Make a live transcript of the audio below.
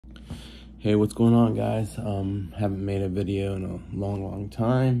Hey, what's going on, guys? Haven't made a video in a long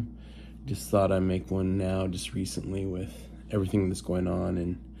time. Just thought I'd make one now, just recently, with everything that's going on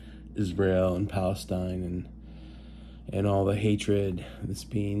in Israel and Palestine and all the hatred that's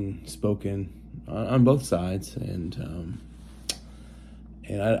being spoken on both sides. And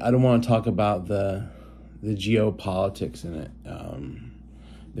I don't want to talk about the geopolitics in it.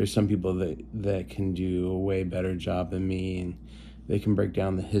 There's some people that can do a way better job than me, and they can break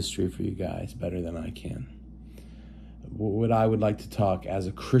down the history for you guys better than I can. What I would like to talk as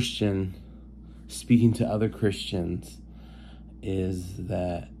a Christian, speaking to other Christians, is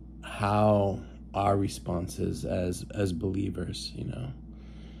that how our response is as believers,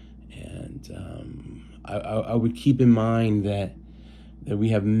 And I would keep in mind that we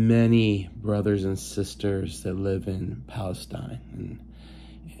have many brothers and sisters that live in Palestine,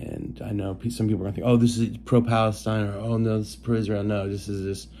 and I know some people are going to think, oh, this is pro-Palestine, or oh, no, this is pro-Israel. No, this is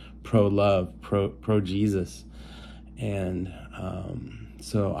just pro-love, pro-Jesus. And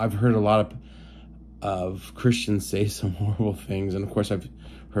so I've heard a lot of Christians say some horrible things. And, of course, I've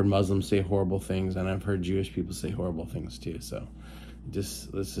heard Muslims say horrible things, and I've heard Jewish people say horrible things, too. So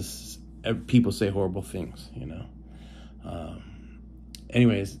people say horrible things,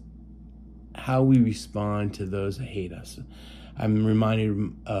 Anyways, how we respond to those that hate us. I'm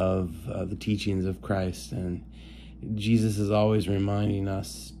reminded of the teachings of Christ, and Jesus is always reminding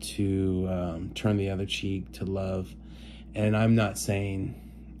us to turn the other cheek, to love. And I'm not saying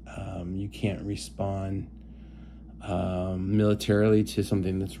you can't respond militarily to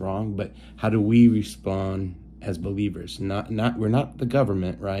something that's wrong, but how do we respond as believers? We're not the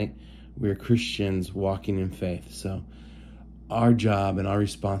government, right? We're Christians walking in faith. So our job and our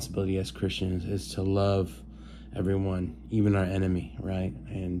responsibility as Christians is to love everyone, even our enemy, right?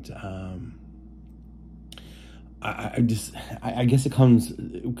 And I guess it comes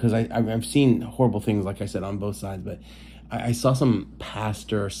because I've seen horrible things, like I said, on both sides. But I saw some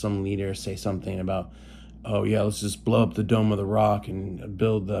pastor or some leader say something about, oh yeah, let's just blow up the Dome of the Rock and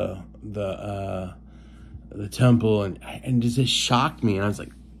build the temple, and just it shocked me. And I was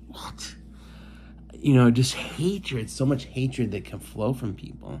like, what? Just hatred, so much hatred that can flow from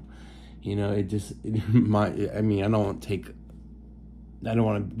people. I don't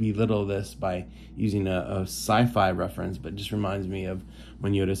want to belittle this by using a sci-fi reference, but it just reminds me of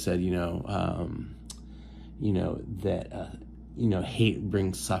when Yoda said, that hate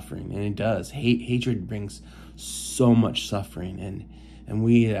brings suffering, and it does. Hatred brings so much suffering, and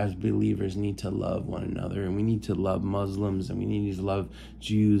we as believers need to love one another, and we need to love Muslims, and we need to love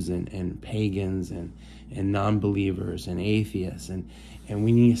Jews and pagans and non-believers and atheists, and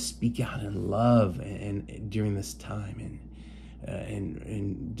we need to speak out in love and during this time,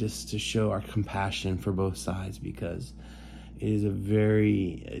 and just to show our compassion for both sides, because it is a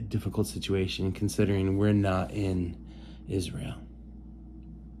very difficult situation considering we're not in Israel.